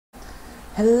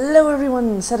Hello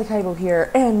everyone, Sedekaibo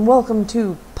here, and welcome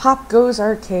to Pop Goes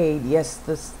Arcade. Yes,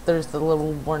 there's the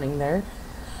little warning there.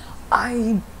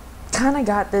 I kind of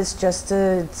got this just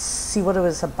to see what it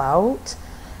was about,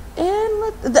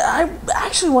 and I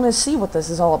actually want to see what this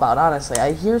is all about, honestly.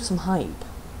 I hear some hype.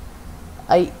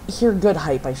 I hear good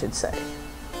hype, I should say.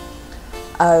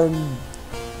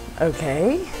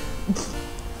 Okay.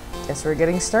 Guess we're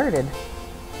getting started.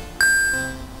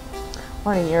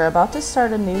 Warning, you're about to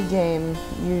start a new game.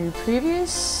 Your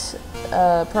previous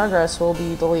progress will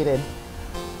be deleted.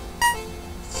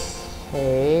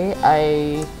 Okay,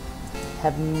 I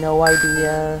have no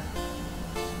idea.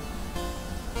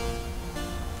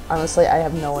 Honestly, I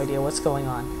have no idea what's going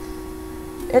on.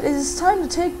 It is time to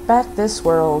take back this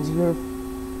world. Your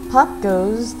Pop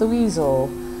Goes, the Weasel,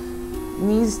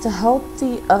 needs to help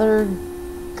the other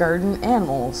garden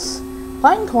animals.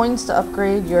 Find coins to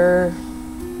upgrade your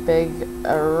big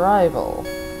arrival.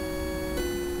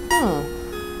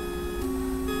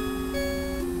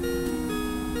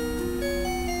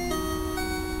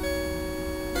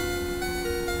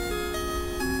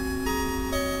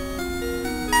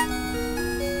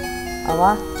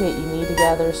 Unlock it, you need to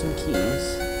gather some keys.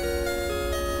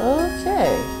 Okay.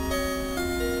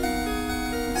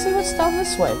 Let's see what's down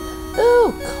this way.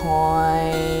 Ooh,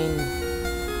 coin.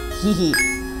 Hee.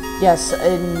 Yes,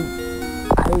 and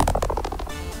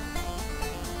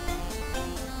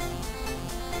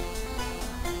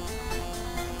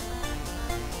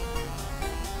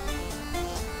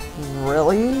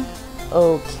really?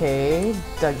 Okay,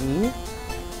 Dougie.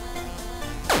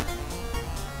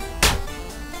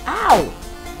 Ow!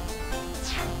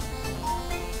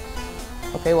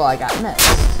 Okay, well, I got missed.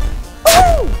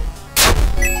 Ooh!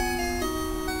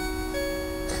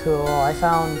 Cool, I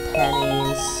found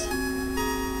pennies.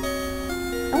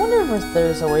 I wonder if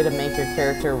there's a way to make your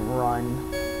character run.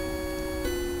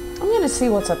 I'm gonna see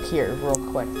what's up here real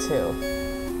quick, too.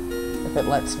 If it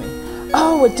lets me.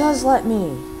 Oh, it does let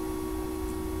me!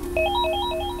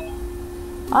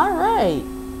 Alright.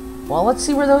 Well, let's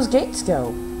see where those gates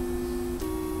go.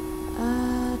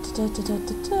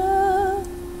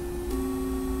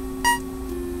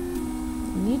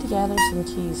 Need to gather some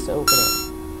keys to open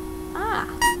it. Ah.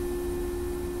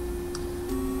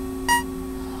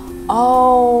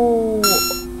 Oh.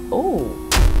 Oh.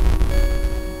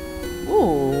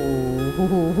 Ooh.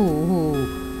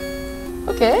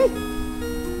 Okay.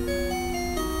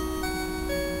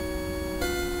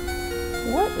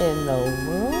 What in the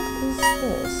world is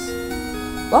this?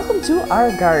 Welcome to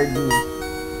our garden.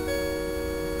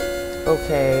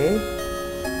 Okay.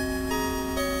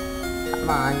 Come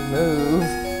on, move.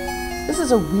 This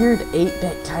is a weird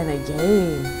 8-bit kind of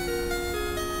game.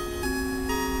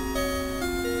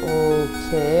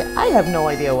 Okay, I have no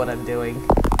idea what I'm doing.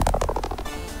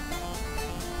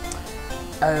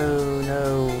 Oh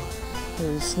no.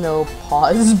 There's no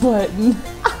pause button.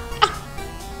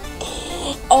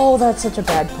 Oh, that's such a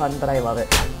bad pun, but I love it.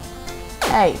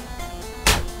 Hey.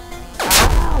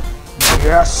 Ow.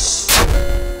 Yes!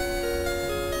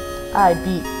 I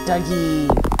beat Dougie.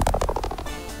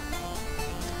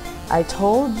 I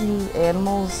told you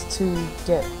animals to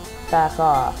get back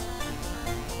off.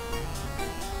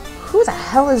 Who the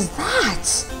hell is that?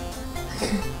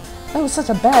 That was such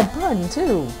a bad pun,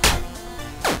 too.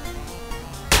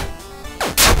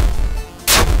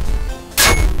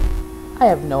 I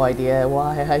have no idea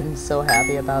why I'm so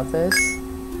happy about this.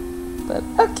 But,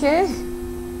 okay.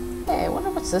 Hey, I wonder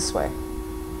what's this way.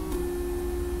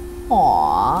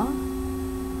 Aww.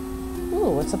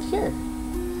 Ooh, what's up here?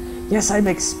 Yes, I'm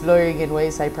exploring in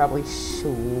ways I probably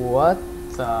should. What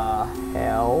the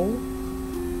hell?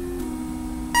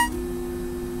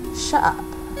 Shop.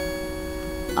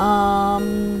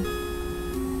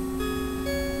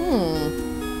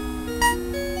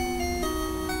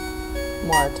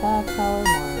 More attack power,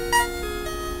 more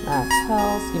max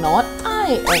health. You know what?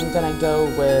 I am gonna go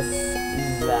with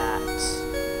that.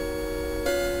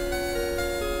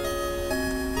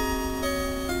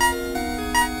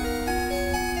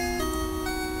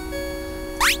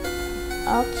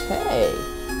 Okay.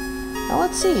 Now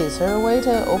let's see, is there a way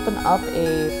to open up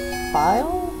a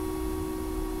file?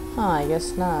 Huh, I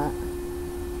guess not.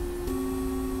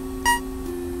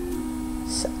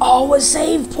 Oh, a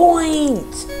save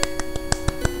point!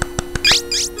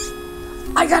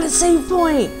 I got a save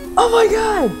point! Oh my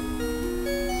god!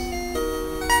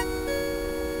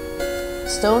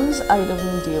 Stone's item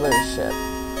dealership.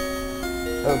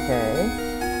 Okay.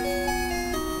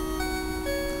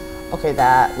 Okay,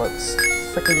 that looks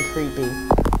freaking creepy.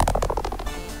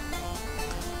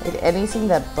 Like anything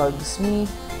that bugs me.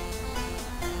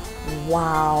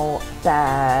 Wow,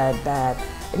 bad.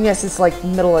 And yes, it's like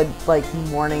middle of like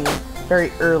morning,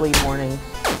 very early morning.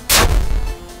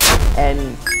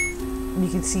 And you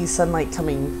can see sunlight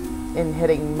coming and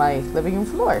hitting my living room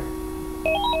floor.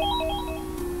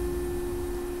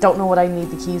 Don't know what I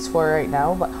need the keys for right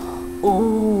now, but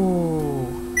ooh,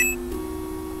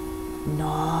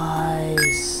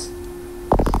 nice.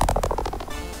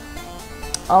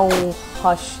 Oh,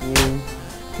 hush you.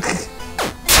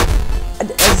 As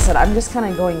I said, I'm just kind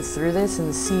of going through this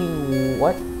and seeing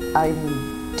what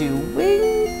I'm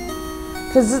doing.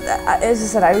 Because, as I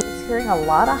said, I was hearing a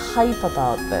lot of hype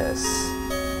about this.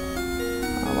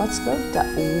 Let's go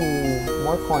down. Ooh,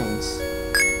 more coins.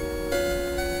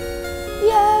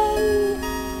 Yay!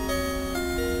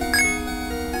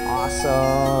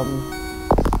 Awesome.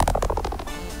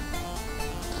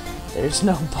 There's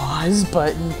no pause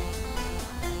button.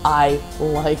 I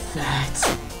like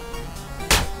that.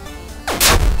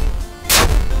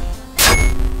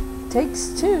 Takes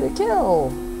 2 to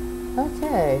kill.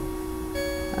 Okay.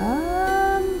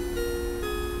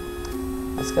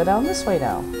 Let's go down this way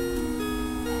now.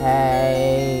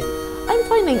 Hey. I'm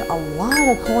finding a lot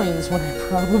of coins when I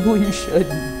probably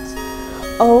shouldn't.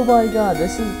 Oh my god,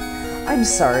 this is... I'm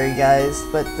sorry guys,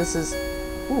 but this is...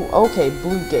 Ooh, okay,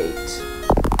 blue gate.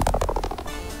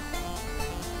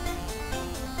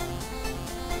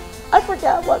 I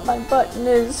forgot what my button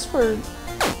is for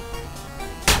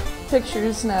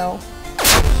pictures now.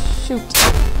 Shoot.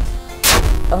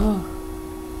 Oh.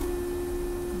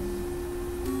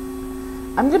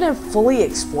 I'm gonna fully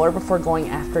explore before going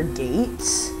after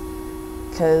gates.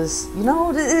 Because, you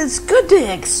know, it's good to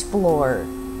explore.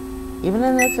 Even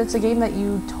if it's a game that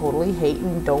you totally hate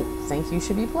and don't think you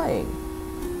should be playing.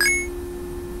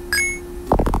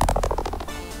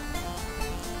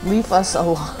 Leave us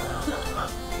alone.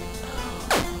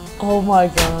 Oh my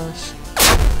gosh.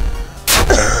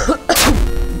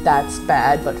 That's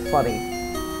bad but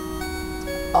funny.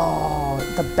 Oh,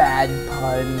 the bad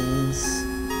puns.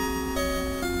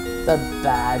 The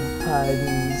bad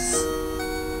puns.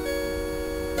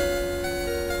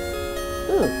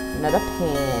 Ooh, another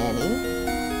penny.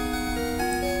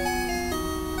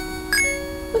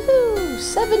 Woohoo!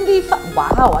 75.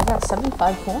 Wow, I got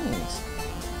 75 coins.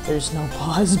 There's no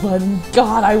pause button.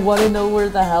 God, I want to know where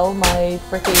the hell my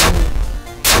freaking...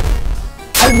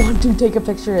 I want to take a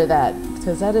picture of that,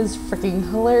 because that is freaking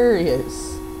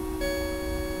hilarious.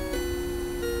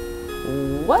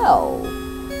 Well...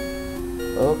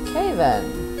 Okay then.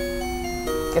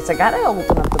 Guess I gotta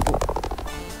open up the book.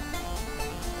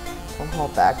 Don't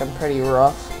hold back, I'm pretty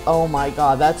rough. Oh my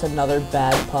god, that's another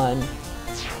bad pun.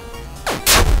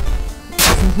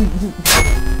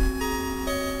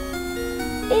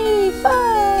 85!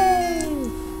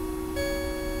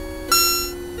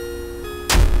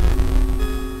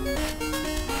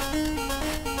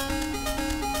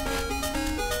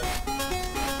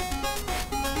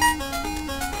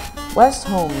 West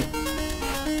home.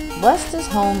 West is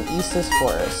home, east is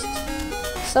forest.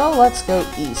 So let's go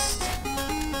east.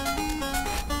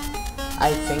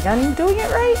 I think I'm doing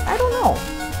it right? I don't know.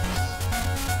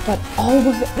 But oh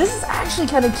my god, this is actually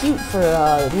kind of cute for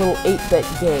a little 8-bit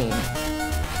game.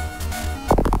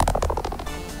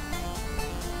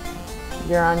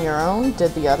 You're on your own?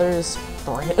 Did the others...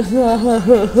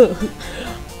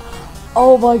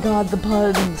 Oh my god, the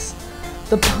puns.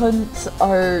 The puns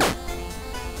are...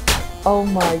 Oh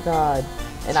my god.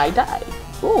 And I died.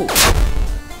 Ooh.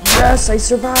 Yes, I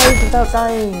survived without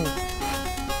dying.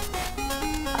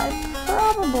 I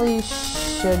probably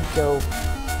should go...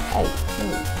 I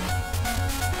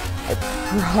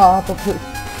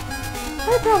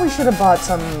probably should have bought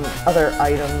some other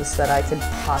items that I could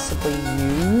possibly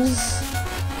use.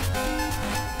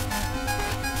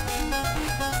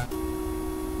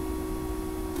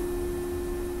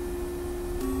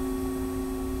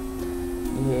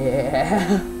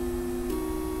 Yeah.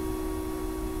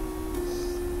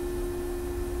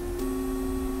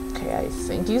 Okay, I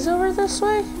think he's over this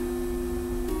way.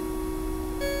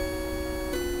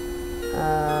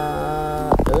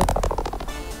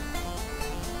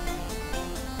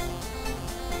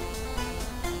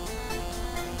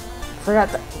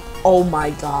 Forgot that. Oh my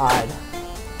god.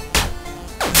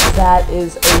 That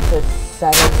is a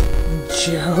pathetic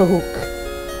joke.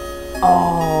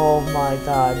 Oh my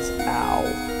god. Ow.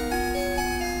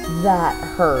 That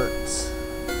hurts.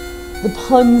 The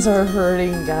puns are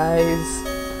hurting, guys.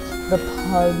 The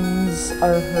puns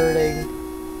are hurting.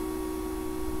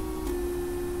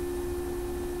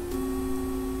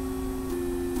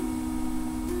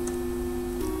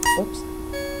 Oops.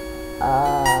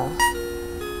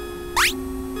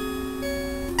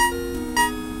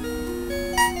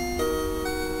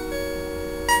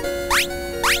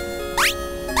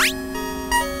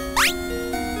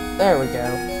 There we go.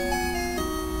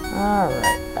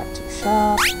 Alright, back to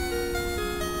shop.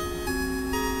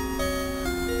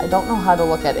 I don't know how to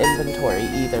look at inventory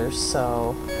either,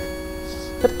 so...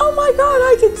 But oh my god,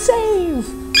 I can save!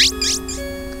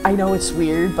 I know it's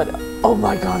weird, but oh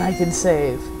my god, I can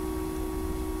save.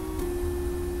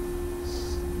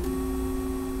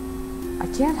 I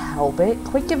can't help it.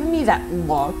 Quit giving me that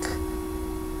look.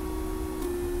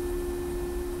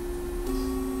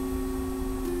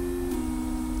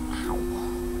 Ow.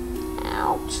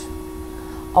 Ouch.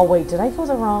 Oh wait, did I go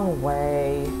the wrong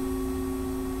way?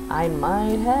 I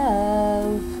might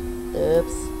have.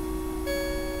 Oops.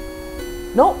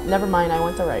 Nope, never mind. I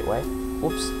went the right way.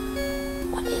 Oops.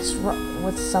 What is wrong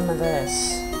with some of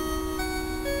this?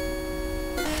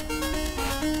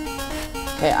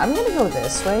 Okay, I'm gonna go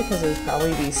this way because it'd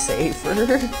probably be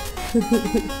safer.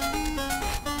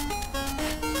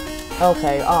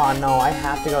 Okay, oh no, I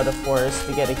have to go to Forest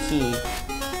to get a key.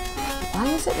 Why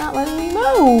is it not letting me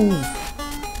move?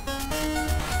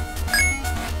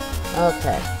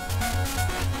 Okay.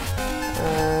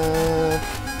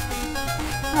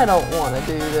 I don't want to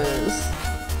do this.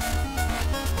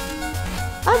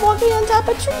 I'm walking on top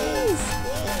of trees!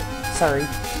 Sorry.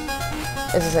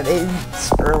 As I said,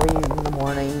 it's early in the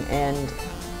morning and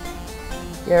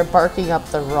you're barking up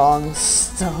the wrong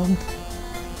stump.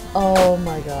 Oh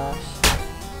my gosh.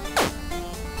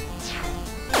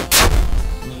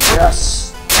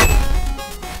 Yes!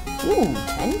 Ooh,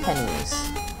 10 pennies.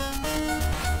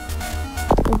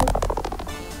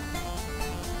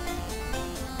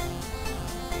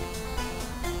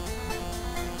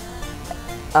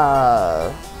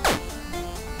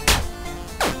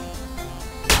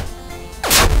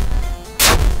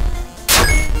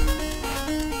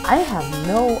 I have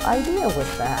no idea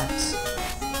with that.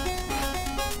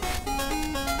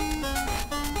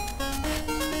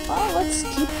 Well, let's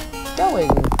keep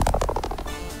going.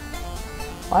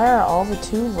 Why are all the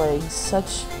two legs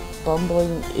such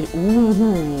bumbling?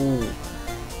 Ooh,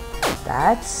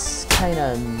 that's kind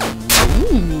of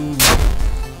mean.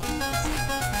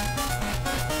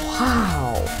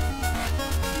 Wow.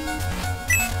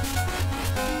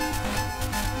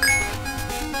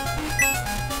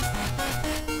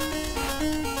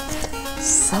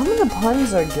 Some of the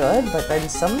puns are good, but then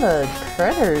some of the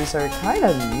critters are kind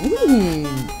of mean.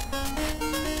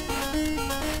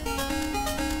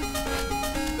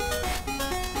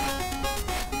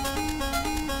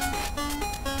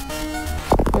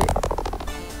 Wait.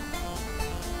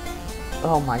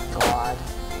 Oh my god.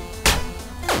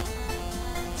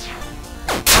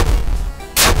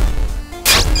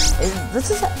 This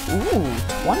is ooh,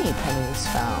 20 pennies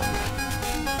found.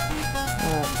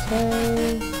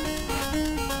 Okay.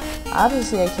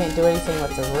 Obviously I can't do anything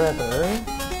with the river.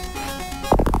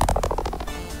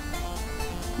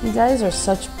 You guys are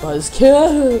such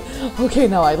buzzkill. Okay,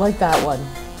 no, I like that one.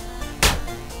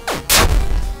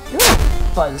 You're a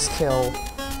buzzkill.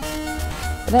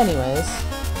 But anyways,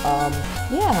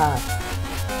 yeah.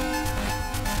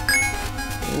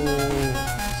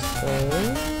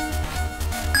 Okay.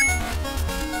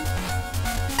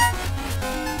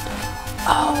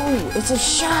 Oh, it's a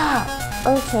shop!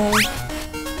 Okay.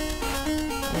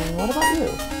 And what about you?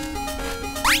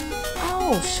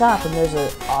 Oh, shop, and there's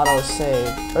an auto-save.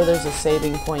 Or there's a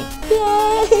saving point.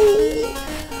 Yay!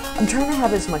 I'm trying to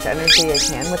have as much energy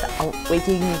as I can without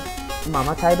waking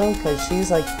Mama Kaibo, because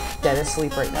she's, like, dead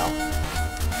asleep right now.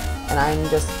 And I'm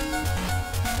just...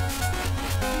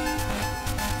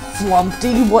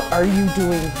 Flumpty, what are you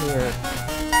doing here?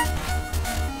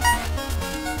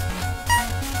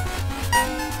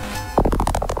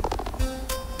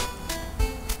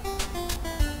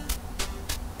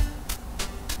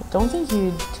 Don't think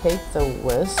you'd take the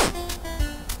wisp.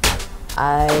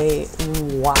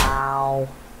 Wow.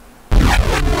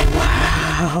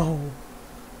 Wow.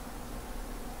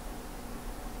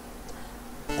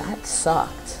 That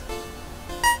sucked.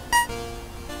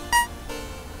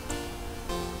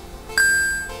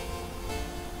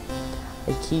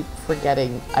 I keep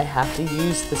forgetting I have to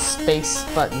use the space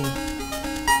button.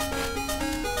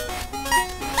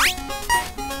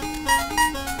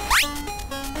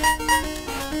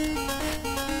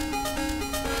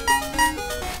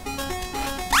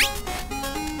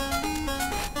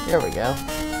 There we go.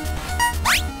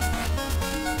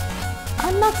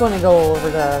 I'm not going to go over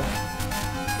to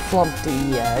Flumpty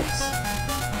yet,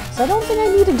 so I don't think I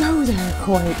need to go there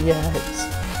quite yet.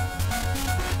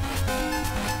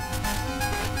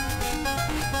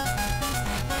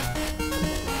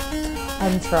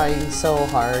 I'm trying so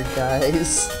hard,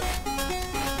 guys.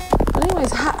 But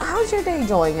anyways, how's your day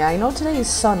going? I know today is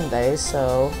Sunday,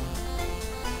 so...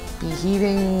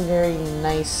 Beheating, very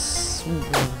nice.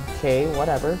 Okay,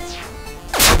 whatever.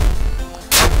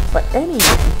 But anyways,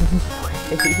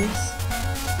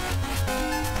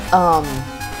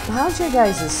 how's your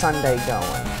guys' Sunday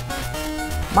going?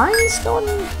 Mine's going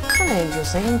kind of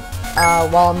interesting.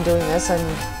 While I'm doing this, I'm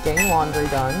getting laundry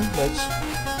done, which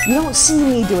you don't see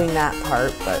me doing that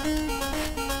part, but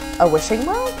a wishing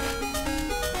well?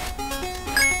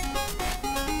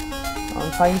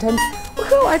 I'll find 10.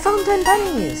 Woohoo! I found 10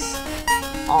 pennies!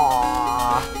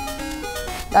 Aww.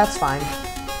 That's fine.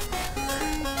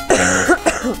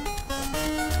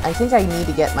 I think I need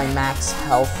to get my max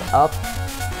health up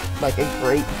like a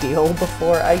great deal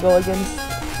before I go against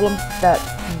that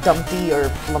Dumpty or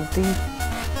Flumpty,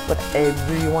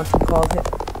 whatever you want to call it.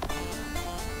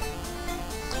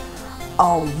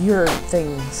 Oh, your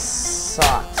thing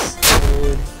sucks,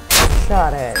 dude.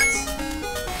 Shut it.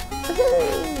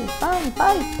 Woohoo! Found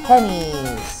 5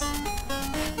 pennies.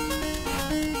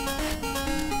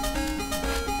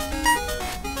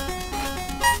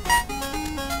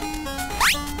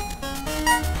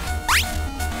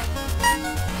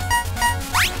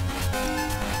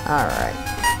 Alright.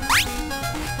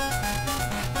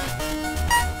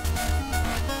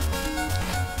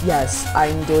 Yes,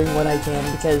 I'm doing what I can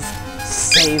because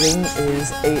saving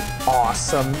is an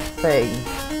awesome thing.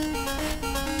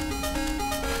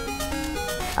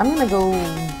 I'm gonna go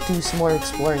do some more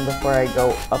exploring before I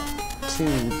go up to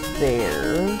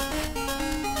there.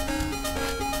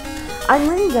 I'm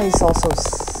letting you guys also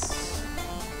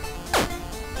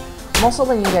I'm also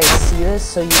letting you guys see this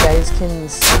so you guys can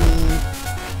see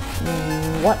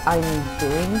what I'm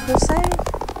doing, per se.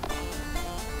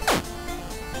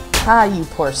 Ah, you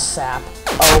poor sap.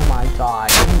 Oh my god,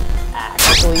 you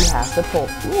actually have to pull.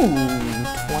 Ooh,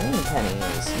 20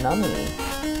 pennies. Nummy.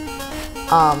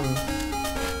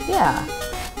 Yeah.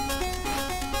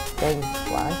 Dang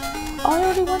fly. Oh, I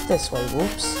already went this way.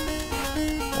 Whoops.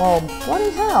 Well,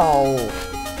 bloody hell.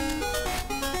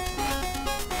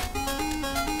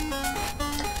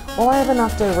 Well, I have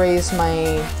enough to raise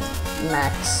my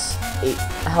max 8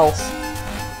 health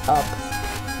up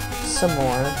some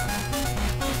more.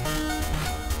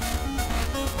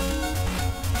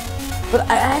 But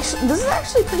this is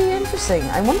actually pretty interesting.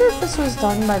 I wonder if this was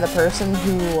done by the person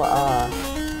who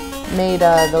made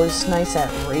those nights at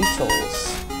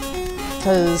Rachel's.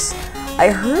 Because I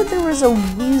heard there was a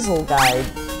Weasel guide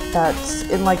that's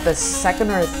in like the 2nd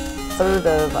or 3rd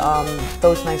of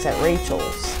those nights at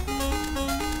Rachel's.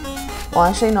 Well,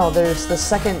 actually, no, there's the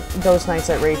 2nd Those Nights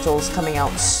at Rachel's coming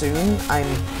out soon, I'm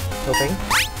hoping.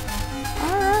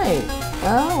 Alright,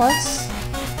 well, let's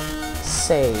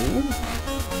save.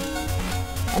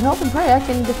 And hope and pray I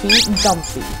can defeat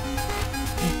Dumpty.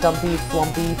 Dumpy,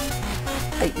 Flumpy.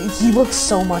 He looks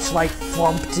so much like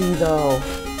Flumpty, though.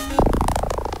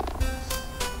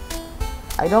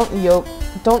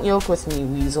 Don't yoke with me,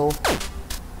 Weasel.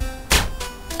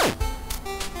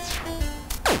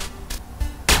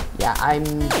 Yeah, I'm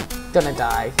gonna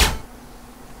die.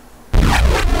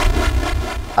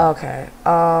 Okay,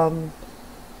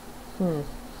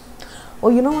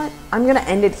 Well, you know what? I'm gonna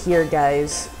end it here,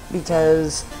 guys,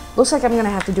 because looks like I'm gonna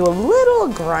have to do a little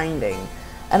grinding.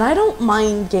 And I don't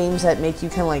mind games that make you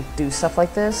kind of like do stuff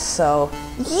like this, so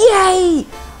yay!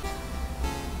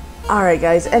 Alright,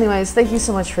 guys, anyways, thank you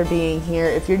so much for being here.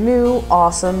 If you're new,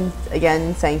 awesome.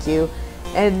 Again, thank you.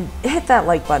 And hit that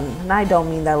like button, and I don't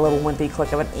mean that little wimpy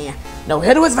click of an eh. No,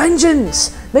 hit it with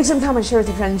vengeance! Make some comments, share with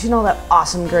your friends, you know, that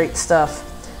awesome, great stuff.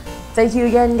 Thank you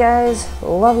again, guys.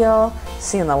 Love y'all.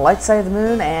 See you on the light side of the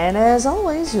moon, and as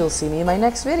always, you'll see me in my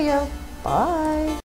next video. Bye!